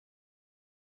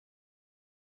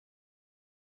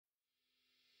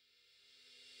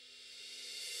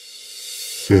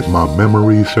If my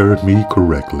memory serves me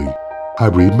correctly, I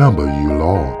remember you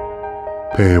all,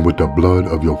 paying with the blood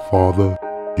of your father,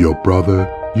 your brother,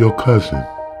 your cousin,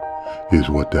 is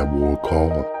what that war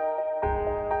called.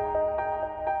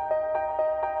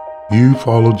 You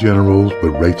follow generals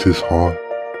with racist heart,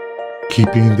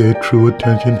 keeping their true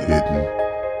attention hidden.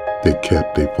 They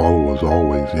kept their followers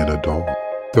always in the dark.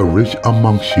 The rich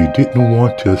amongst you didn't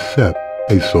want to accept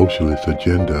a socialist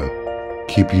agenda.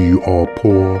 Keeping you all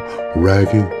poor,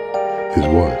 ragged, is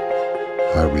what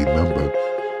I remember.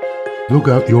 Look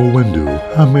out your window,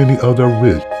 how many other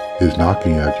rich is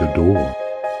knocking at your door.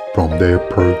 From their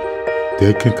perk,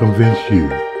 they can convince you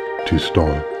to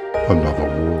start another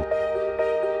war.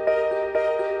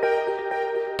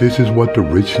 This is what the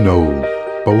rich knows.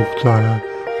 Both sides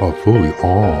are fully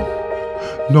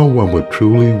armed. No one would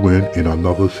truly win in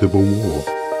another civil war.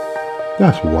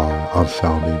 That's why I'm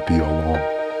sounding the alarm.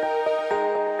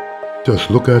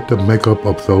 Just look at the makeup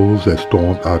of those that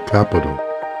stormed our capital,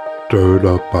 stirred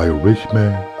up by a rich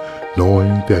man,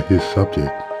 knowing that his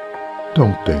subject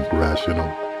don't think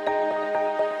rational.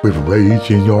 With rage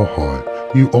in your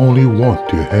heart, you only want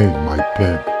to hang my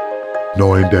pen,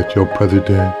 knowing that your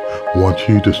president wants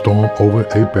you to storm over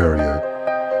a barrier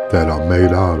that are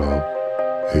made out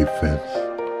of a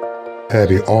fence.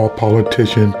 Having all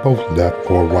politicians, both left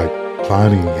or right,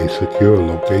 finding a secure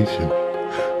location,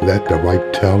 let the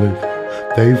right tell it,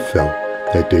 they felt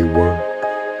that they were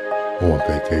on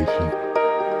vacation.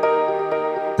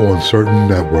 On certain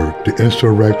network, the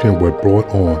insurrection was brought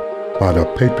on by the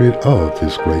patriot of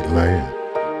this great land.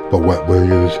 But what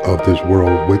millions of this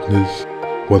world witnessed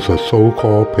was a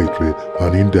so-called patriot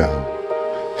hunting down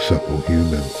simple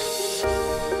humans.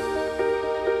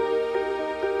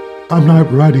 I'm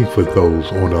not writing for those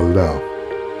on the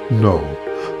left. No,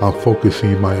 I'm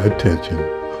focusing my attention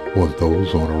on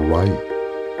those on the right.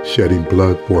 Shedding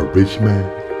blood for a rich man,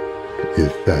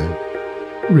 is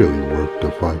that really worth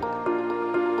the fight?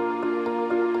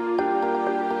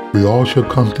 We all should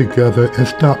come together and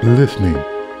stop listening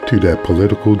to that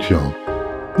political junk.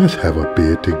 Let's have a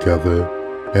beer together,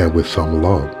 and with some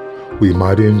love, we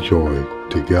might enjoy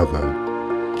together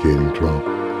getting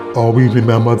drunk. Always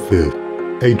remember this,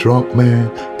 a drunk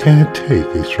man can't take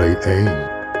a straight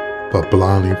aim, but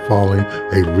blindly following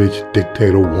a rich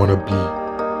dictator wannabe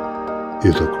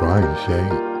is a crying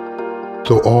shame.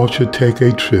 So all should take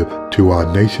a trip to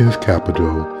our nation's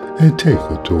capital and take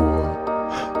a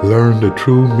tour. Learn the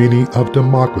true meaning of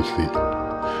democracy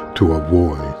to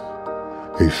avoid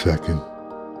a second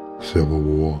civil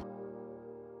war.